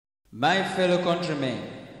My fellow countrymen,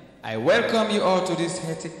 I welcome you all to this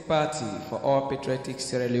hectic party for all patriotic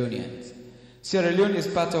Sierra Leoneans. Sierra Leone is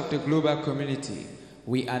part of the global community.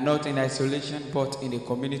 We are not in isolation, but in a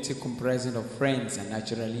community comprising of friends and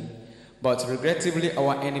naturally, but regrettably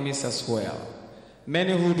our enemies as well.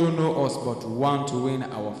 Many who don't know us but want to win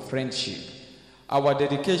our friendship. Our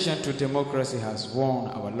dedication to democracy has won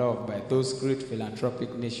our love by those great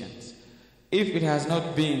philanthropic nations. If it has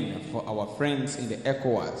not been for our friends in the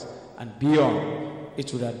ECOWAS and beyond,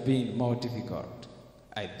 it would have been more difficult.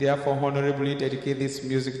 I therefore honorably dedicate this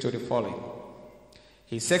music to the following.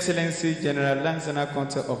 His Excellency General Lansana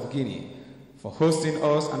Conte of Guinea for hosting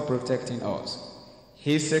us and protecting us.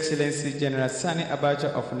 His Excellency General Sani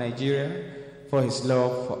Abacha of Nigeria for his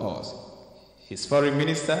love for us. His Foreign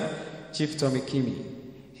Minister, Chief Tommy Kimi.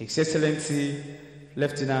 His Excellency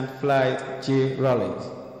Lieutenant Flight J. Rawlings.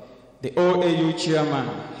 The OAU Chairman,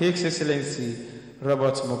 His Excellency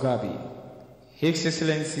Robert Mugabe. His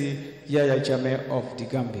Excellency Yaya Jammeh of the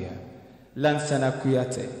Gambia. Lansana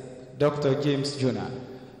Kuyate. Dr. James Jonah,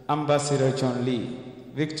 Ambassador John Lee,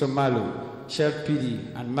 Victor Malu, Shell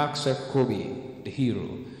PD, and Maxwell Kobe, the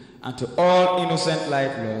hero, and to all innocent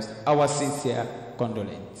life lost, our sincere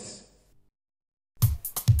condolence.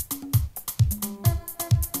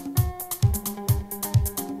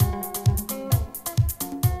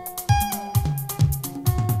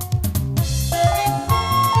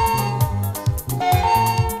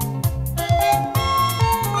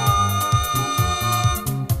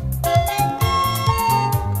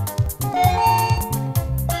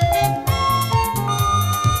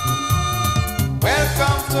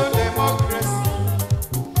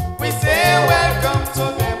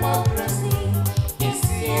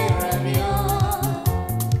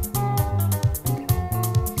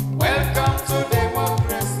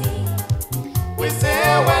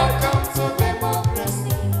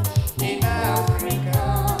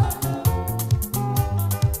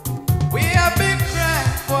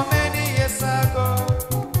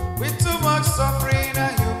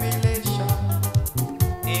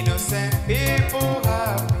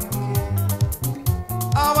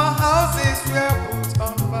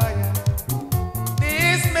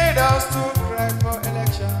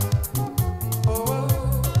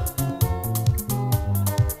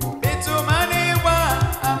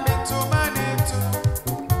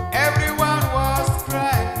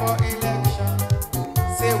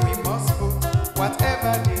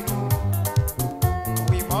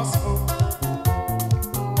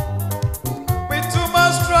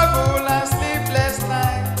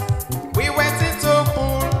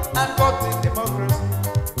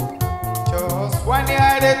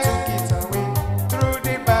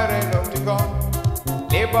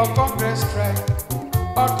 Congress strike,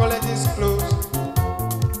 all colleges closed,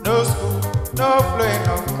 no school, no flowing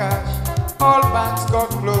of cash, all banks got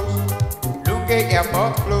closed, Lunge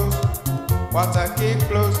airport closed, Watergate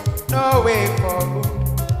closed, no way for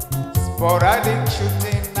good, sporadic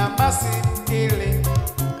shooting and massive killing,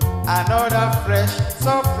 another fresh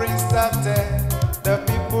suffering started, the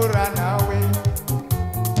people ran away.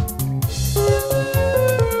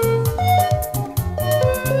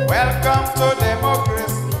 Welcome to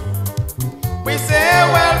democracy. We say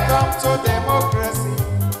welcome to democracy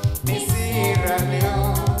in Sierra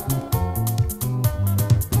Leone.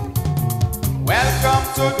 Welcome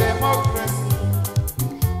to democracy.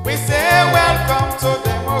 We say welcome to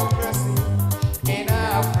democracy in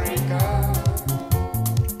Africa.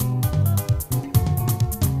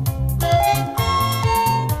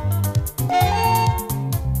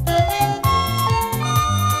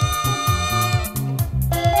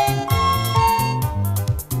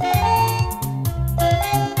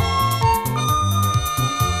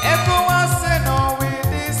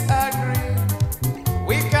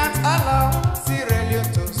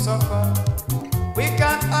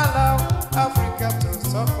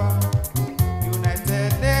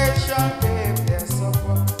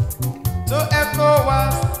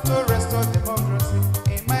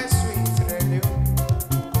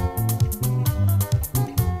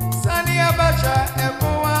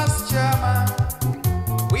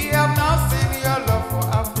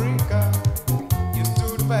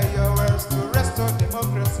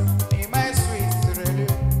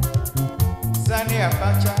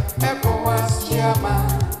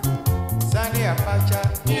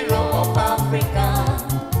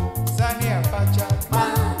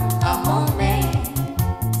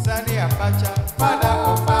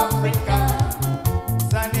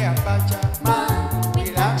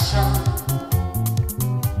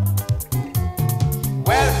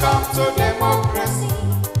 Welcome to democracy.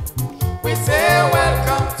 We say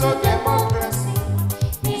welcome to democracy.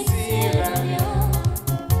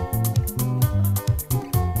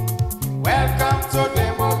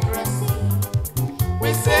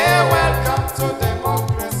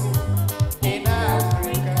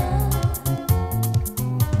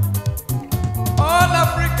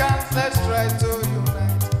 try to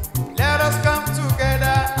unite. Let us come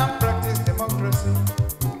together and practice democracy.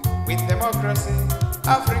 With democracy,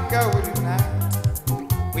 Africa will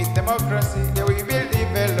unite. With democracy, there will be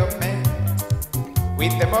development.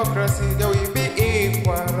 With democracy, there will be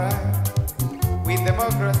equal rights. With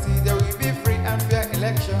democracy, there will be free and fair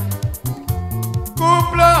election. Coup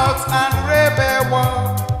plots and rebel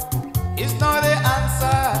war is not the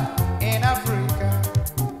answer in Africa.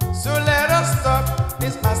 So let us stop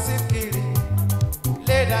this massive killing.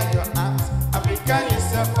 Lay down your arms, Africa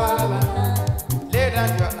is your fatherland. Lay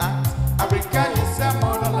down your arms, Africa is your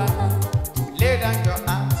motherland. Lay down your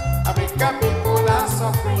arms, Africa people are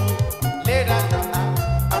suffering. Lay down your arms,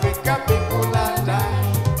 Africa people are dying.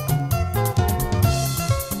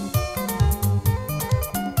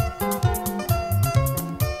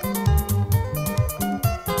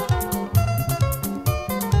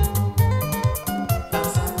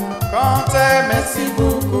 Comptez, merci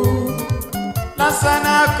beaucoup.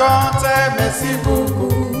 Lansana, comptez, merci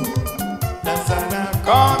beaucoup. Lansana,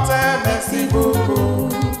 comptez, merci beaucoup.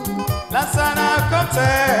 Lansana,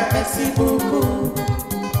 comptez, merci beaucoup.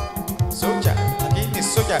 Soldier, again the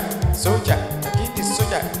soldier, soldier, again the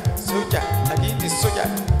soldier, soldier, again the soldier.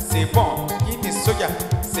 C'est bon, again the soldier,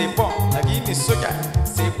 c'est bon, again the soldier,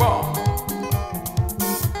 c'est bon.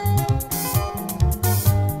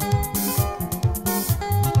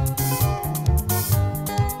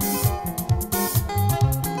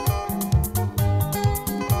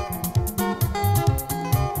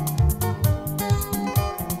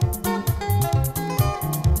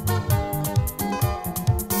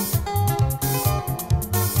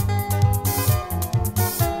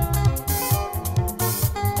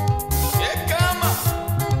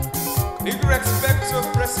 Big respect to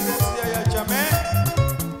President Yahya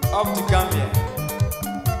Jammeh of the Gambia.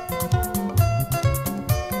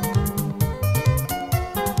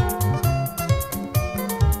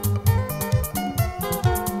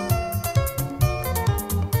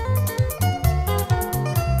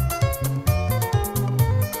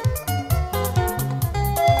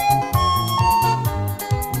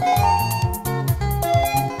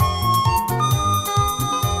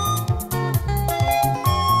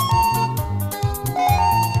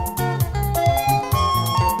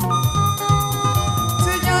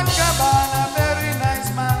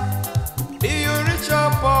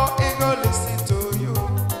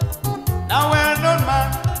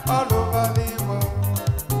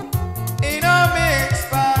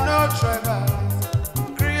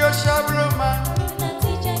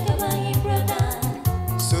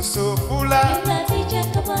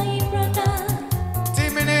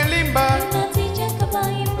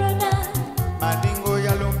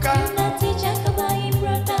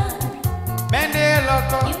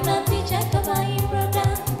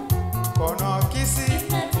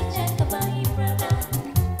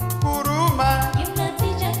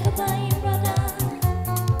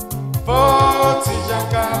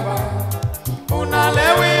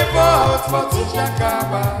 For Teacher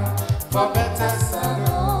Kaba, for better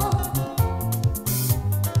Salone.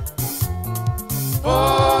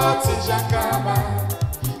 For Teacher Kaba,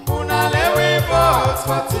 unale we vote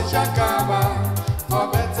for Teacher Kaba, for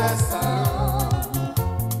better Salone.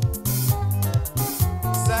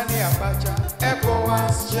 Sani Abacha,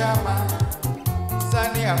 ECOWAS chairman.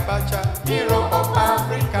 Sani Abacha, hero of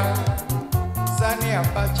Africa. Sani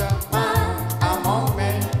Abacha, man among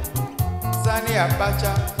men. Sani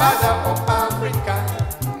Abacha, father of Africa.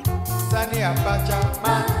 Sani Abacha,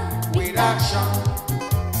 man with action.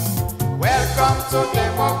 Welcome to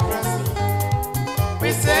democracy.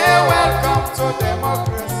 We say welcome to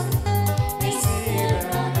democracy. We see it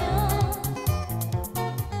right.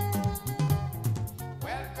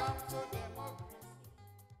 Welcome to democracy.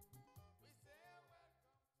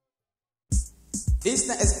 This is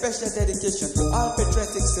a special dedication to all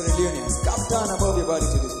patriotic Sierra Leoneans. Come down and move your body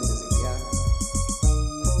to this music.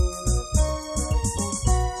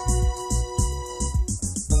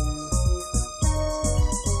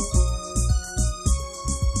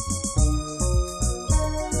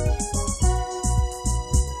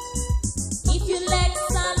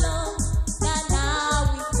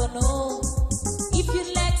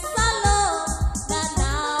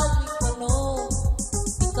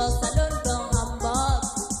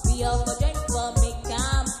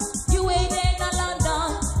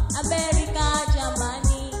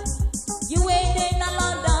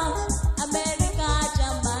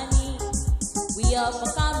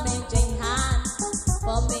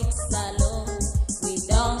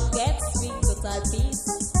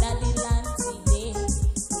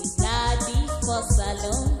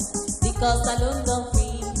 Salone don't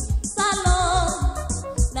free. Salone,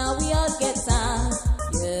 now we all get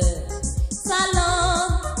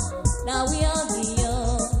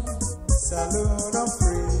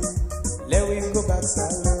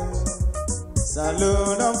Salone.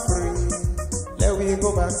 Salone, I'm free. Let we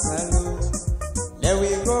go back, Salone. Let we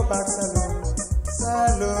go back, Salone.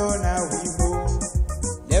 Salone, now we home.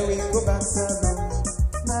 Let we go back, Salone.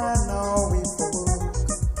 Now we home.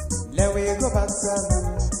 Let we go back,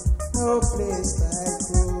 Salone. No place like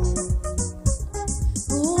home.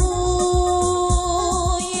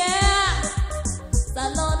 Ooh, yeah.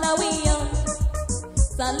 Salone, we young.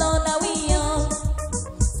 Salone, we young.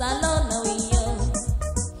 Salone, we young.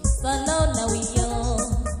 Salone, we young.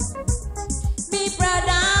 Me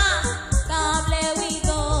brother, come let we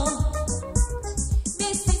go. Me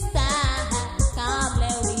sister, come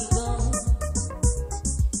let we go.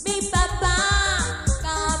 Me papa,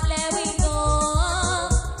 come let we go.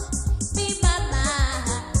 Me mama,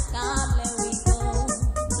 come let we go.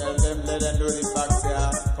 Tell them, let them do the facts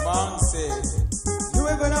here. Come on, say. You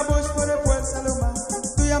ain't gonna push for the poor Saloma.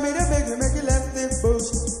 Do you mean the beg you make you left the bush?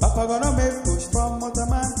 Papa gonna make push from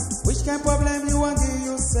Motorman. Which kind problem you want give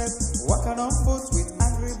yourself? Walking on foot with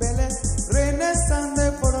angry belly. Rain and sun they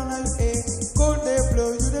fall on you, eh? Cold they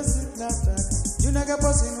blow you the sick not die. You not get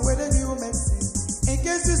passing with the new medicine. In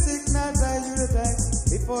case you sick not die, you the die.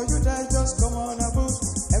 Before you die, just come on a bush.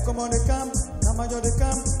 And come on the camp, come on the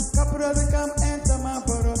camp, capital the camp, enter my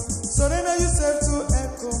borough. Surrender yourself to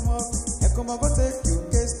Echo go take you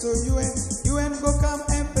case to UN. UN go come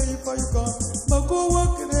and pay for you come. But go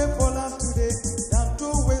work there for life today. Don't to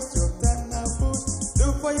waste your time now bush.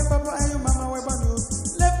 Look for your papa and your mama where born you.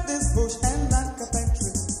 Left this bush and land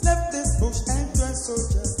carpentry. Left this bush and join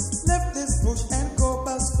soldier. Left this bush and go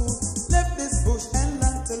back school. Left this bush and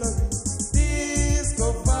land tailoring. This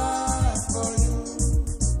go fine for you.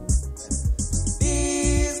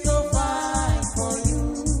 This go fine for you.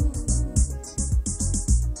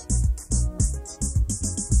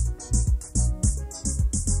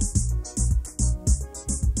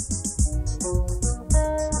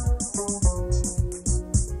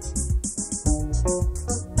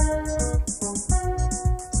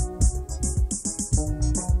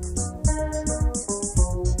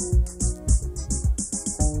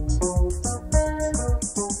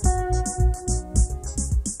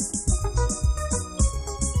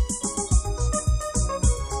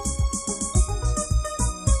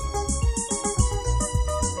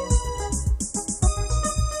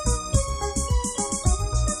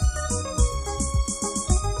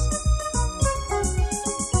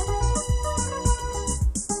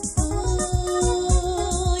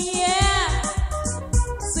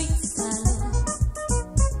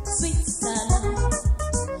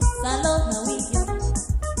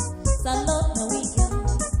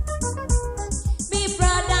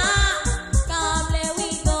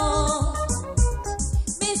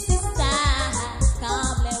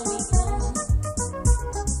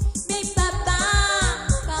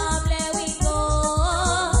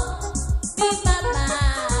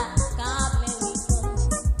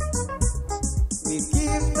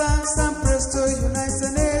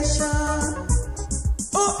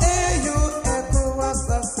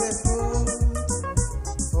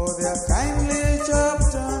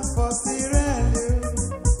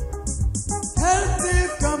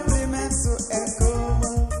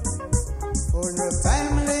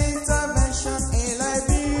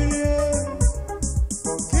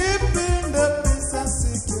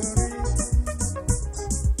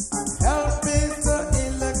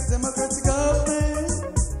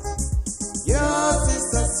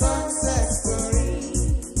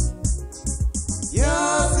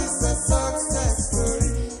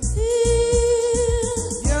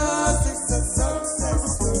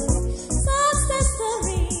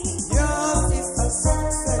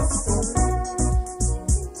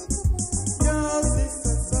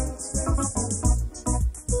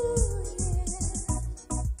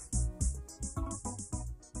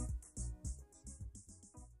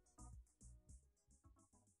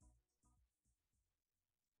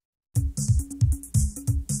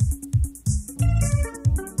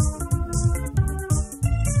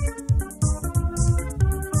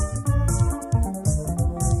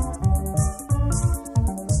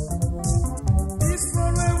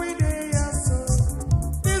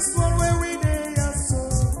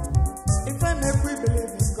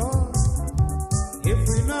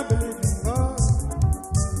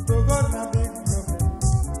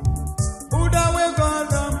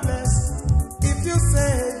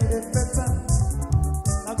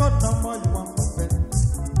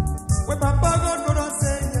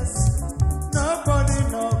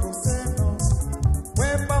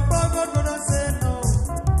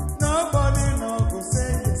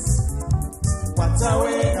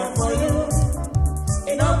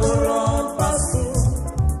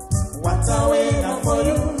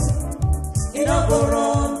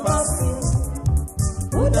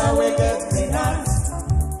 Buddha will get clean hands.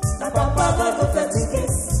 Na Papa God go fetch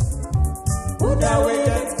case. Buddha will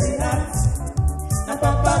get clean hands. Na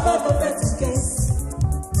Papa God go fetch case.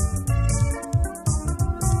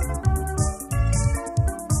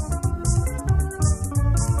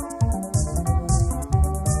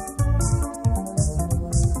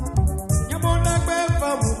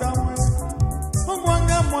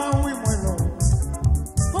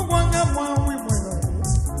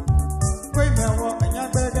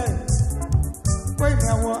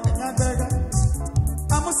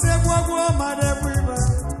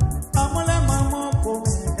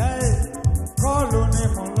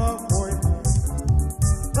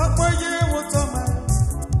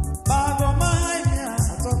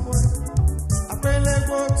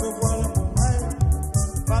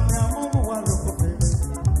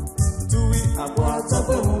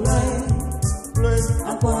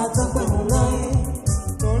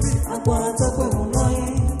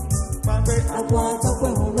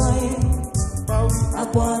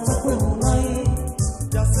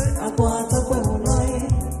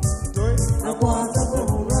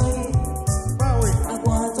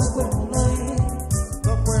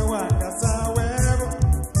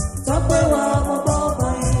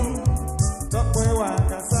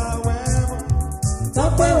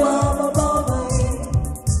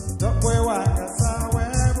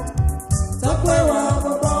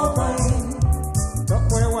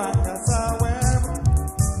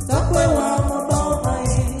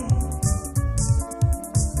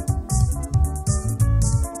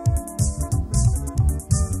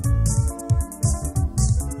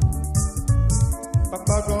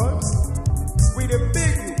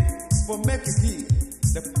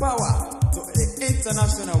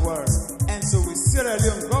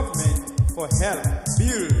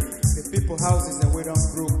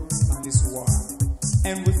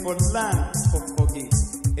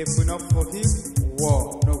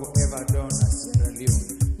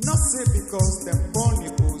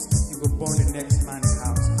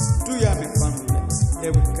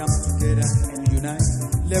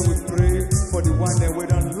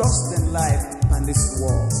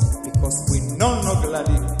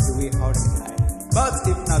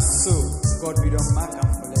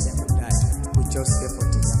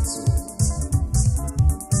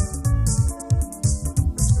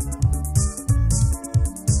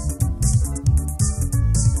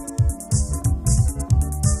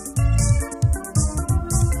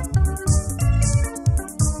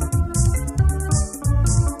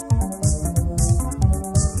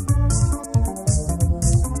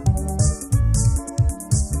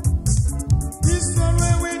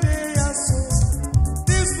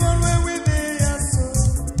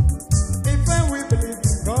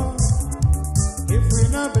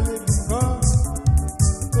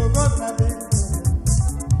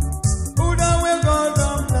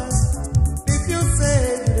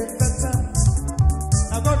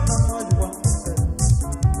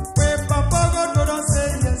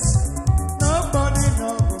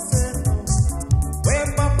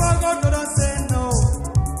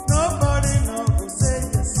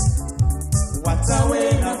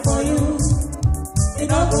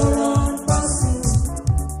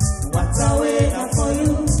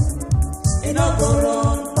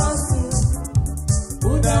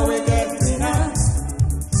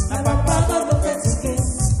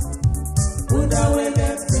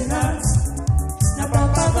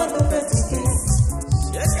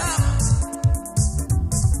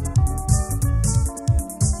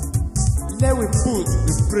 Let we put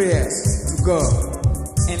the prayers to God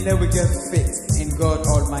and let we get faith in God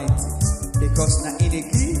Almighty. Because na in the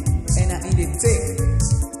give and na in the take.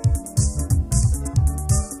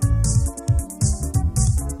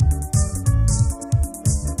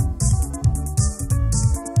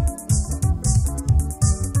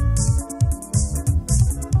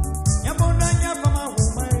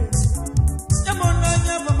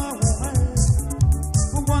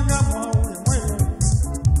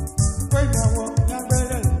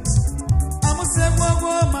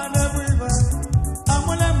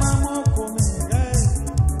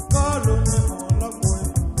 I'm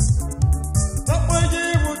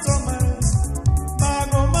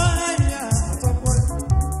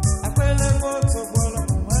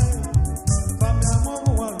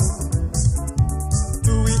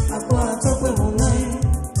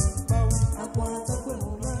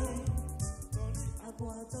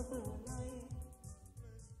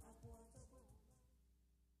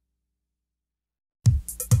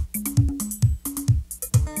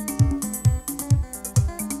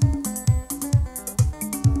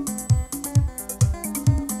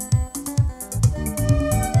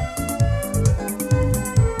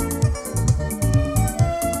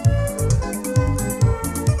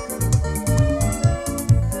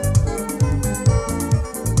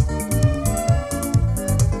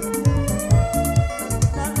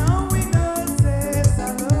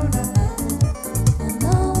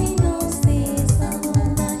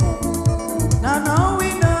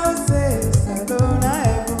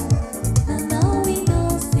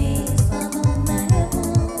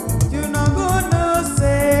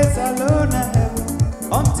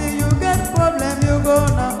Until you get problem, you go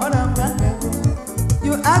now other than heaven.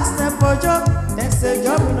 You ask them for job, they say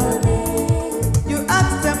job no dey. You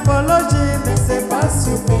ask them for lodging, they say pass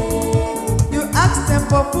you pay. You ask them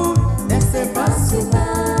for food, they say pass you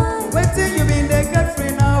buy. Waiting you been they get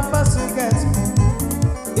free now, pass you get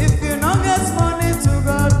money. If you no get money to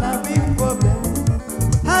God, na big problem.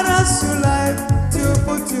 Harass you life till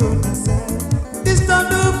put you in a cell. This don't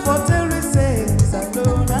do for tell we say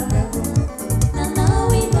Salone and heaven. And now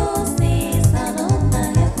we know say Salone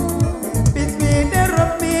and heaven. Beat me, they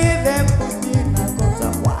rob me, they put me in a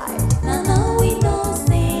gutter. Why? And now we know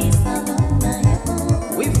say Salone and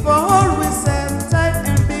heaven. We for all we set tight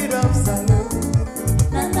and beat up Salone.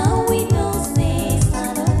 And now we know say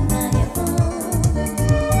Salone and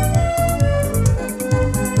heaven.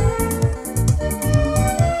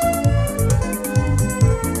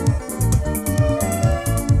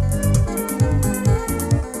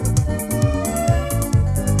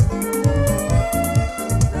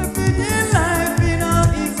 Refugee life be no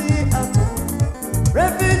easy at all.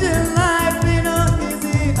 Refugee life be no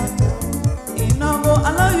easy at all. It no go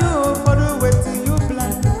allow you for the waiting you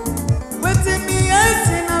plan. Waiting me I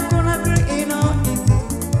see na gonna agree it no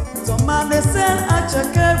easy. Some man they sell a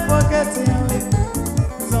check for getting living.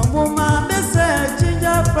 Some woman they sell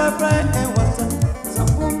ginger fry and water.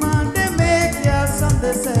 Some woman they make ya, some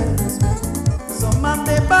they sell biscuit. Some man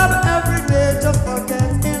they barb every day just for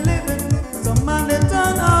getting living. Some man they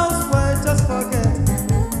turn housewife just for getting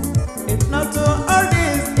living. If not to all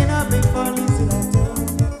this in a big policy at all.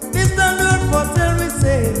 This don't do for tell we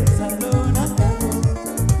say Salone and heaven.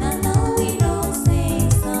 And now we know say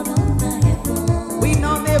Salone and heaven. We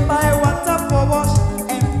know they buy water for wash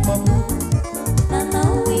and for food. And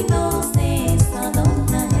now we know say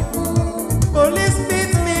Salone and heaven. Police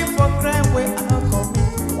beat me for crime where I not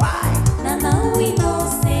commit. Why? And now we know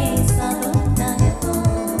say Salone and heaven.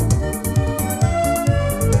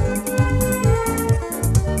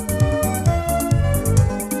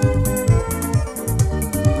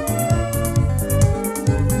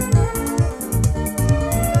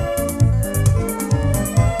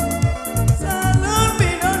 Salone be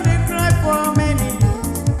done dey cry for many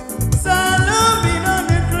years. Salone be done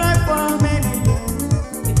dey cry for many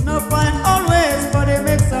years. If no find always for the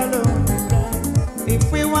make Salone dey cry.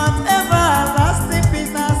 If we want everlasting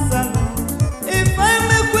peace na Salone. If I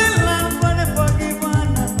make we land for the forgive one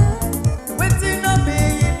another. Wetin no be,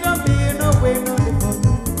 it no be, no way no dey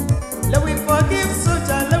forgive. Let we forgive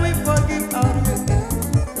soldier, let we forgive our youth.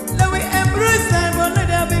 Let we embrace them, but let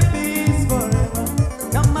there be peace forever.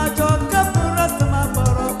 Kamacho kapura sama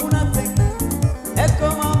boro una take. Eko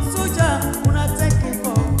mam soldier una take it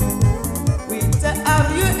for. We take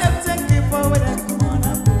have you ever take it for when I come on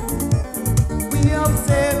up. We all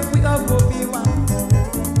say we all go be one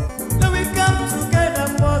forever. Let we come together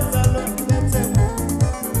for Salone, let's say one.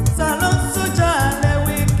 Salone soldier, let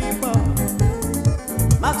we keep up.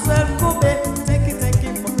 Maxwell Kobe, take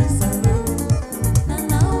it for me Salone. And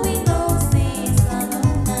now we know say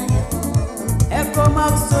Salone and heaven. Echo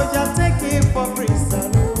Max soldier, take it for free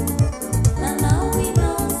Salone. And now we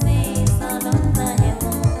know say Salone and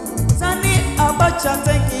heaven. Sani Abacha,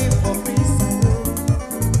 take it for free Salone.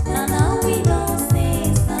 And now we know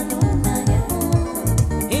say Salone and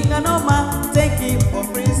heaven. Inganoma, take it for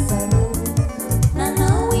free Salone. And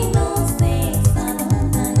now we know say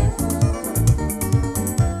Salone and heaven.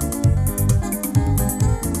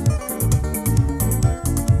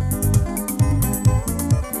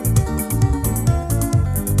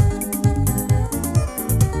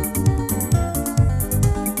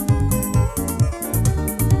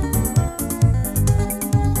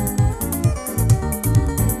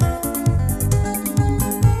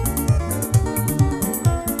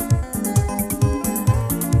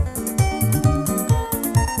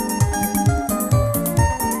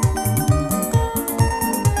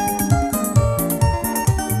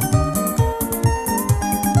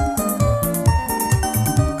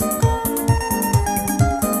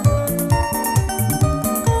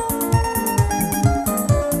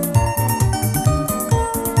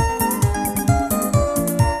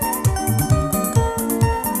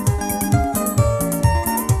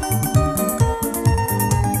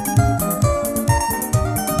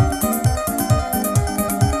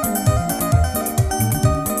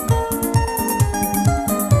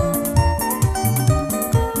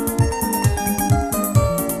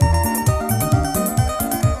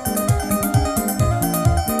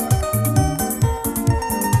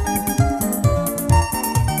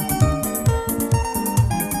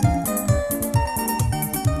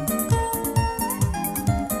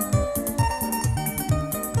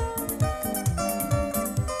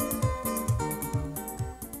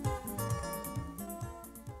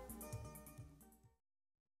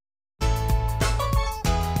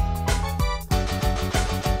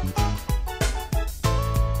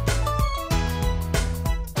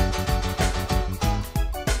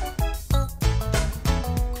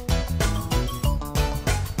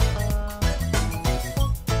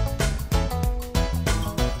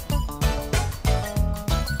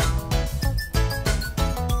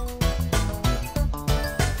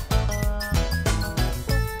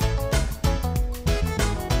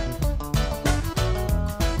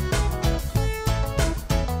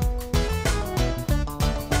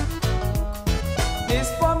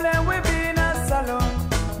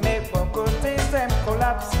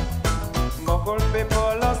 Bungle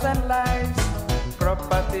people lost their lives,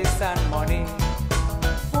 properties and money.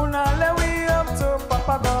 Una le we up to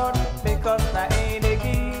Papa God because na in the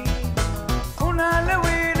give. Una le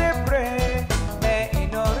we they pray, may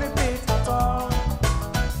it no repeat at all.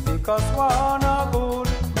 Because one no good,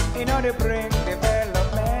 it no they bring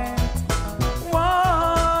development.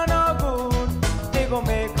 One no good, they go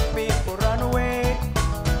make people run away.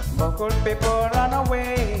 Bungle people run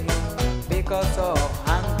away because of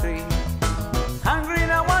hungry. Hungry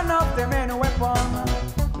now one of the main weapon.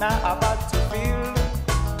 Now about to feel.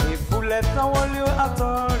 If bullets no hold you at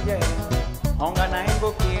all, yeah. Hunger na him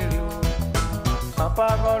go kill you.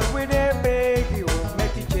 Papa God we dey beg you,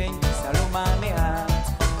 make you change Salome heart.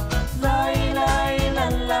 La ilaha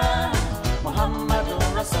illallah, Muhammadur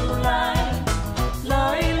Rasulullah. La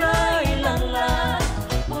ilaha illallah,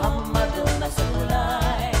 Muhammadur Rasulullah.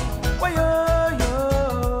 Wayo yo,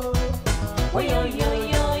 wayo yo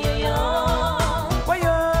yo yo yo,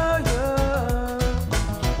 wayo yo,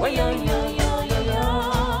 wayo yo yo yo yo.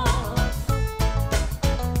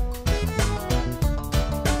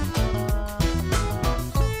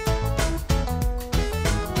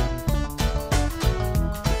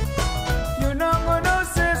 You know gonna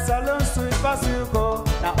say Salone sweet pass you go.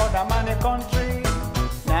 Now other man a country.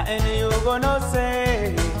 Now any you gonna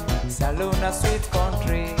say Salone a sweet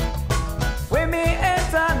country. When me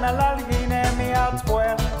enter na Guinea me out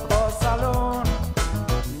well for Salone.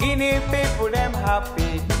 Guinea people them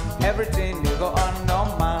happy, everything you go on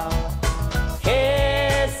normal.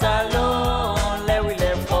 Hey Salone, let we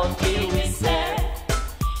live for kill we say.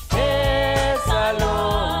 Hey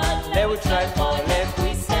Salone, let we try for let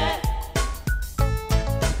we say.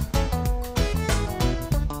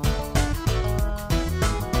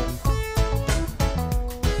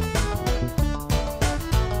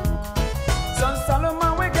 Some Salome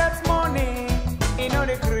we get money, he know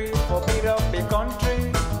the grief for beat up the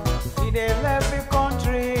country. He dey left the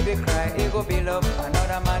country, they cry, he go build up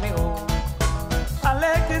another money home. I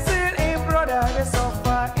like to see him brother, they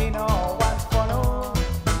suffer, he no want for no.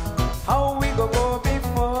 How we go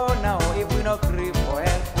before now, if we no grieve for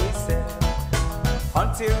help we say.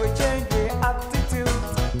 Until we change the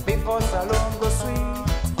attitude, before Salone go sweet.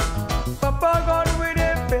 Papa God we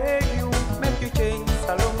dey beg you, make you change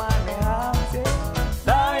Salome heart.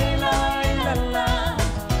 La ilaha illallah,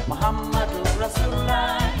 Muhammadur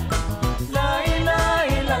Rasulullah. La ilaha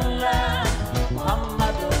illallah,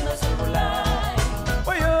 Muhammadur Rasulullah.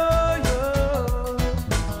 Wayo yo,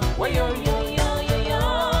 wayo yo yo yo yo,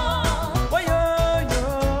 wayo yo,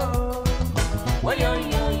 wayo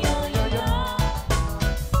yo yo yo yo.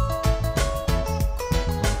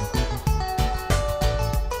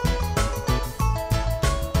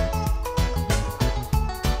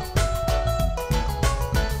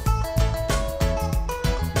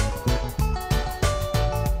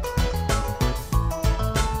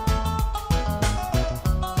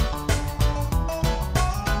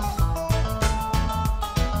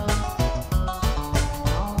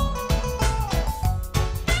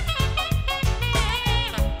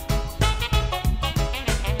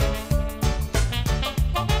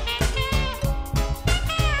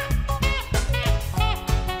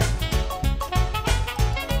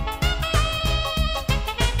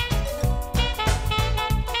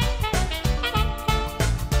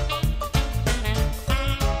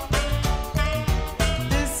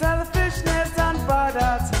 The selfishness and bad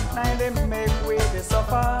now they make we dey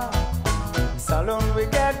suffer. Salone we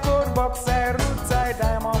get good box, root side,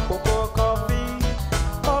 diamond, cocoa, coffee.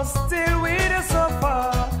 But still we dey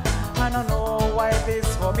suffer. I don't know why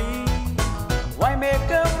this for me. Why make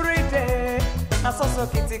every day? Na so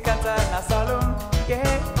kitty kata na Salone,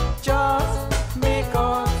 yeah. Just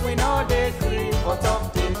because we know they grieve but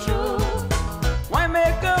of the truth. Why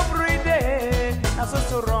make every day? Na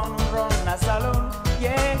so run na Salone,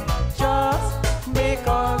 yeah. Just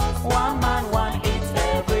because one man want eat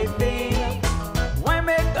everything. Why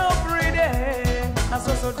make every day? Na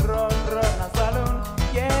so draw na Salone,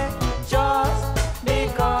 yeah. Just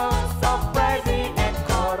because of bribery and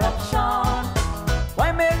corruption.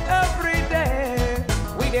 Why make every day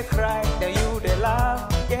we dey cry, then you dey laugh,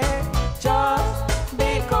 yeah. Just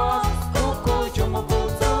because kuku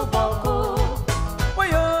jumubutu boku.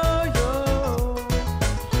 Wayo yo,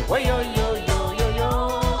 wayo yo yo yo yo,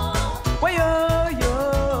 wayo yo,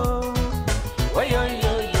 wayo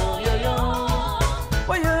yo yo yo yo,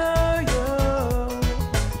 wayo yo,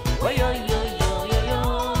 wayo yo yo yo yo,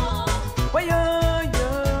 wayo yo,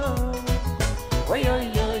 wayo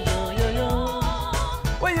yo yo yo yo,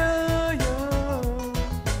 wayo yo,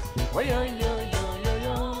 wayo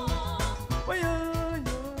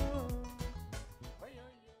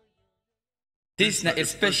This is a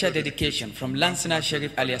special dedication from Lansana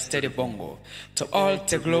Sheriff alias Teddy Bongo to all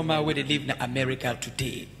Tengloma where they live in America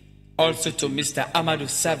today. Also to Mr. Amadou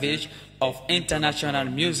Savage of International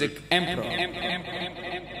Music Emperor.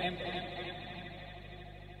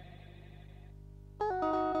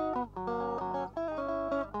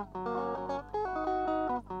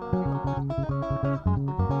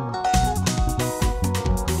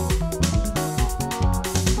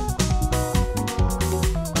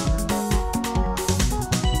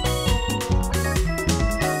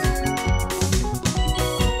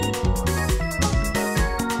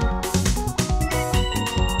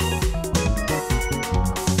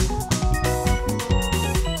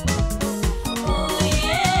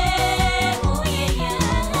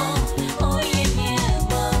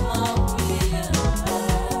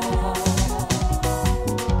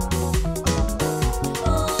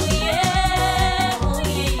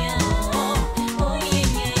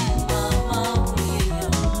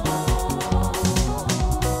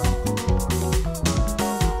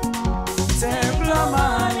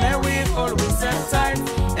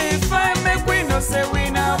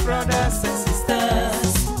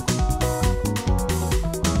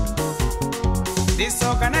 This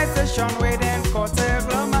organization within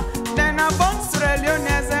Tengloma, then a bunch of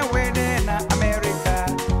Leones within America.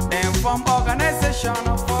 Then from organization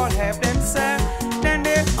of all help themselves. Then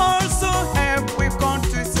they also help with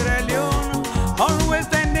country Sierra Leone. Always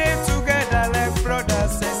then they together like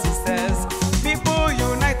brothers and sisters. People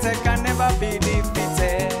united can never be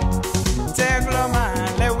defeated.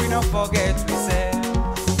 Tengloma, let we not forget we say.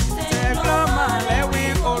 Tengloma, let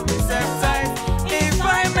we always have tight. If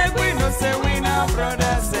I make we no say we now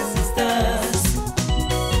brothers and sisters.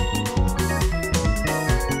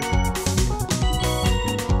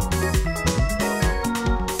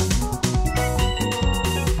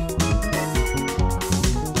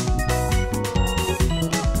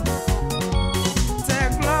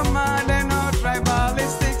 Tengloma, they no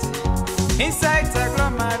tribalistics. Inside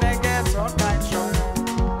Tengloma, they get all kinds of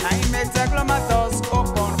trouble. I make Tengloma doors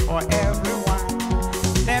open for everyone.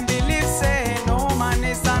 Them believe say no man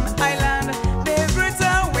is an island. They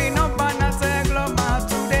greater we no ban at Tengloma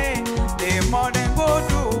today. They more than go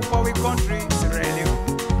do for we country Sierra Leone.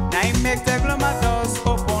 Now I make Tengloma doors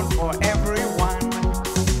open for everyone.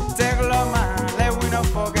 Tengloma, let we not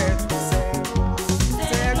forget to say.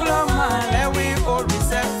 Tengloma, let we all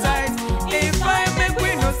reserve tight. If I make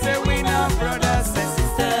we no say we now brothers and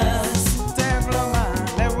sisters. Tengloma,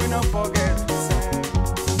 let we not forget to say.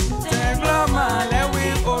 Tengloma, let we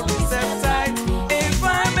all reserve tight. If I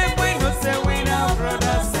make we no say we now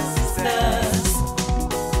brothers and sisters.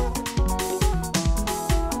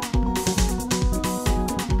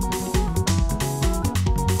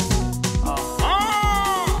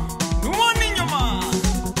 No one in your mind.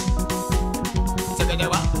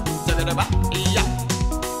 Yeah.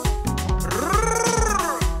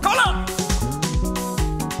 Call on.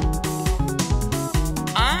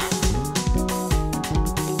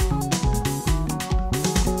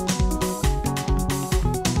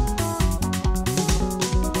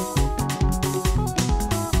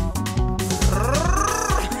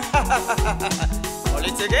 Call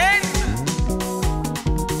it again.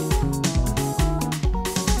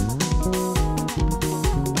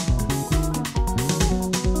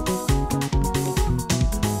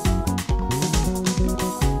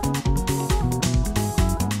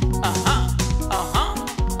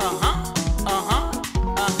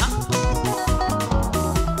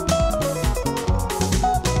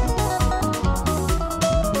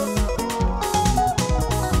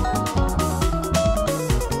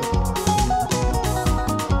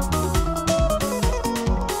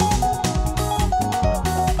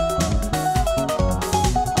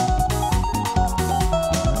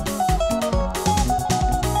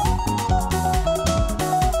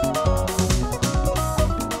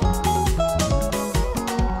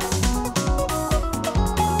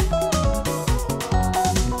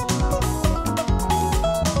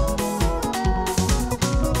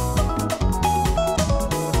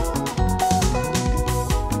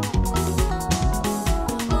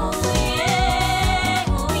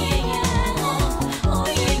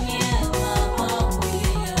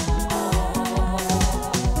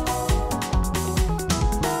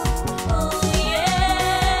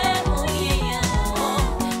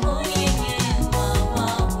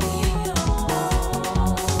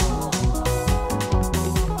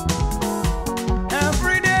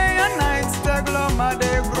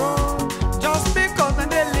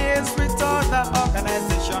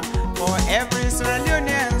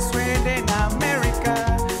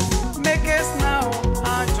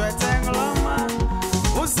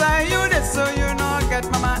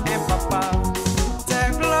 forget mama and papa.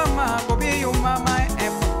 Tengloma go be your mama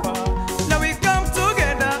and papa. Now we come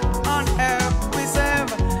together on help we serve.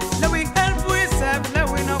 Now we help we serve.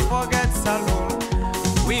 Now we not forget Salone.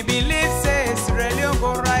 We believe say Sierra Leone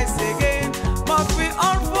go rise again, but we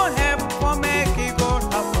all for help for make it go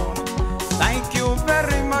happen. Thank you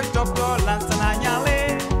very much, Dr. Lantana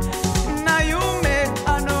Nyale. Now you make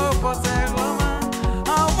a no for Tengloma. I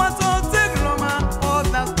want to Tengloma. Oh,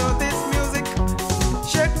 dance to this music.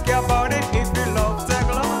 Shake your body if you love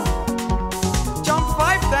Tengloma. Jump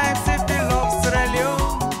 5 times if you love Sierra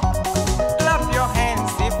Leone. Clap your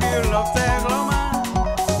hands if you love Tengloma.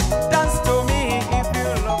 Dance to me if you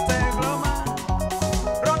love Tengloma.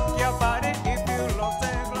 Rock your body if you love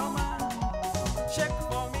Tengloma. Shake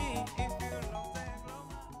for me if you love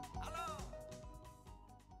Tengloma. Hello.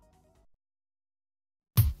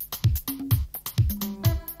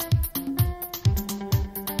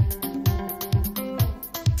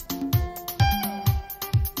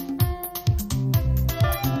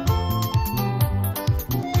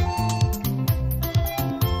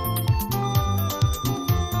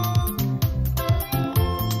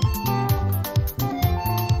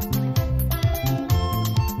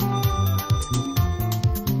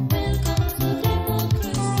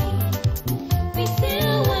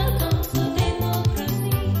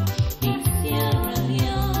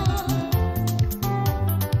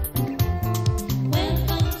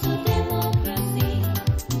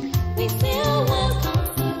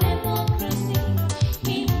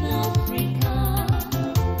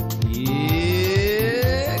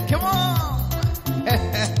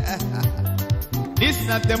 This is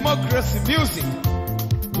democracy music.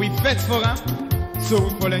 We fight for them, so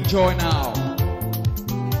we will enjoy now.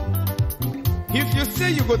 If you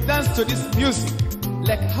say you go dance to this music,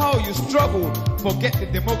 like how you struggle forget the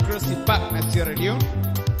democracy back in Sierra Leone,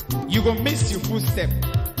 you go miss your footstep.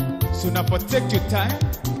 So now protect your time.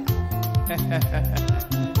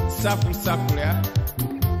 Sample, yeah.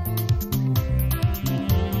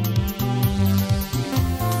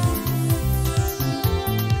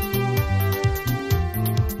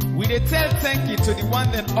 They tell thank you to the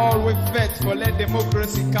one that always fight for let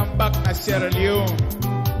democracy come back to Sierra Leone.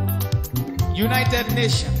 United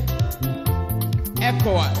Nations,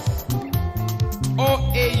 ECOWAS,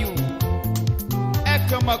 OAU,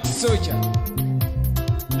 ECOMOG Soldier,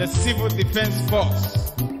 the Civil Defense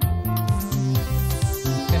Force.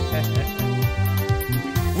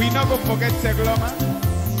 We not gonna forget Tengloma,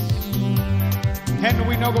 and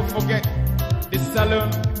we not gonna forget the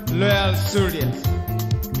Salone loyal soldiers.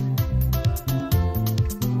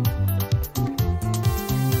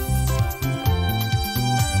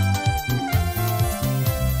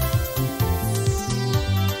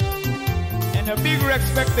 A big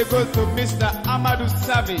respect they go to Mr. Amadou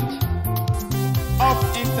Savage of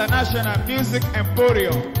International Music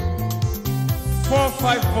Emporium,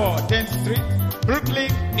 454 10th Street,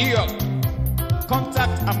 Brooklyn, New York.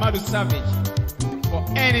 Contact Amadou Savage for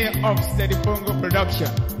any of Steady Bongo production.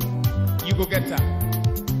 You go get her.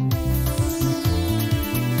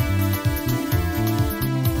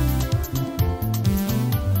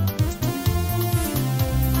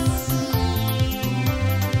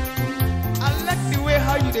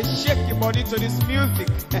 How you dey shake your body to this music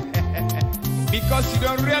because you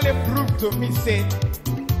don't really prove to me say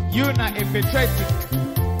you not a patriotic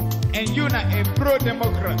and you not a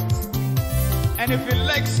pro-democrat. And if you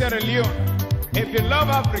like Sierra Leone, if you love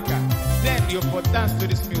Africa, then you for dance to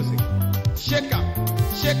this music. Shake up,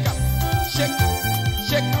 shake up, shake up,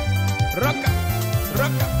 shake up, rock up,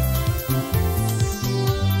 rock up.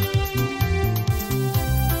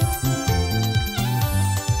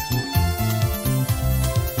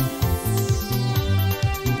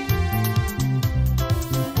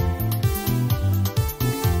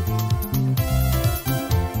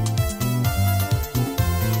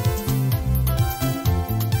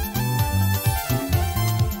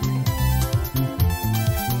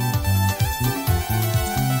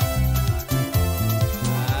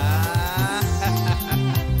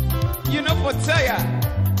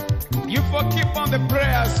 You for keep on the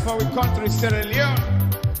prayers for we country Sierra Leone,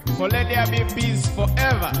 for let there be peace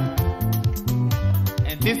forever.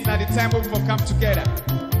 And this not the time we for come together.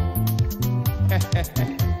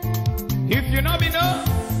 If you know me know,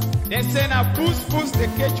 they say now push, the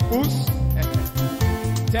cage push.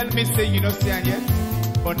 Tell me say you know say yet,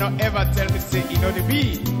 but not ever tell me say you know the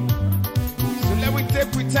be. So let we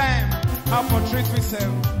take with time how for treat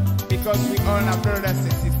ourselves, because we all are brothers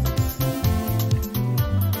and sisters.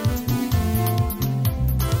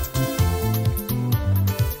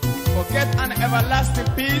 Forget an everlasting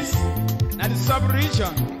peace, now the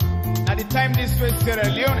sub-region, At the time this way, Sierra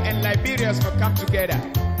Leone and Liberia will come together.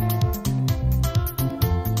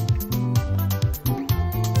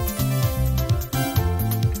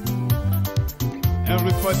 And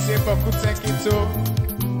we foresee beaucoup thank you to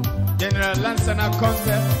General Lansana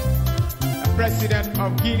Conte, President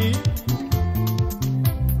of Guinea.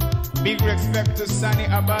 Big respect to Sani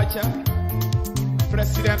Abacha,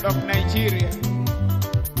 President of Nigeria.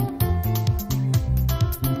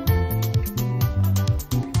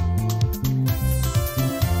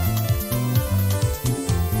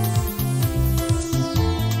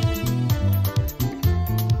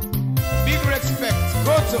 Big respect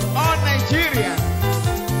go to all Nigerians.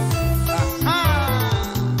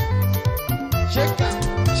 Shake up,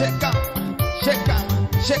 shake up, shake up,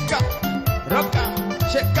 shake up, rock up,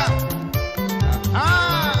 shake up.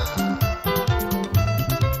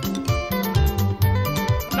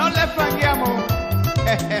 No left Angiamo.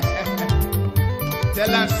 Tell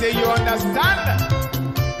them say you understand.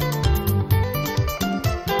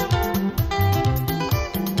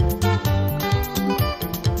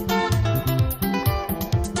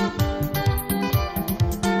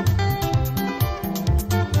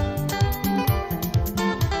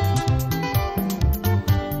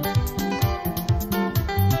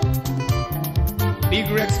 Big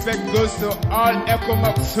respect goes to all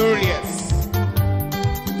Ecomoxurians.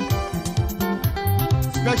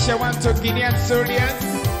 Special one to Guinean Surians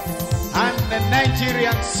and the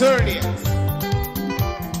Nigerian Surians.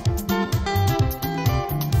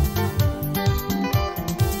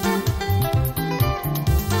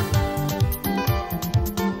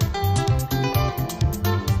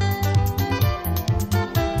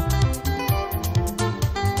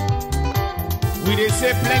 We dey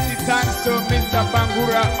say plenty thanks to Mr.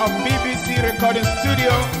 Bangura of BBC Recording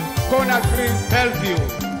Studio, Conakry,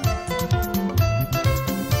 Bellevue.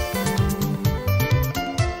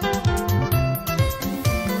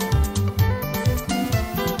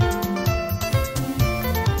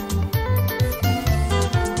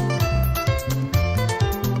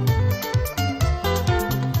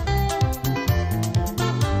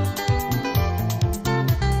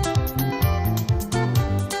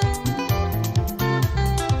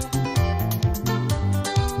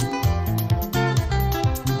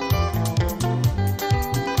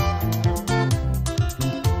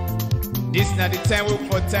 This is not the time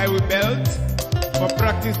for tie we belt for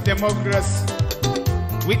practice democracy.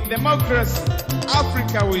 With democracy,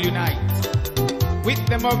 Africa will unite. With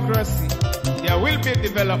democracy, there will be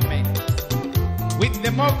development. With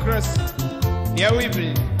democracy, there will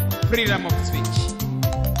be freedom of speech.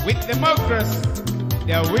 With democracy,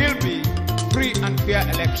 there will be free and fair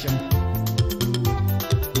election.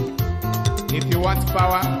 If you want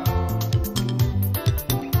power,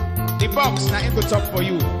 the box now ain't go talk for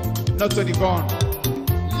you. Not to the gun.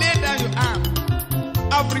 Lay down your arm.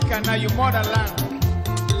 Africa, now your motherland.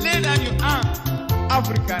 Lay down your arm.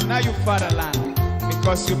 Africa, now your fatherland.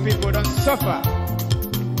 Because you people don't suffer.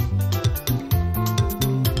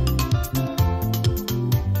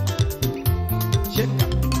 Shake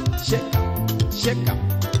up, shake up, shake up,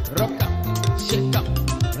 rock up, shake up,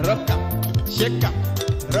 rock up, shake up.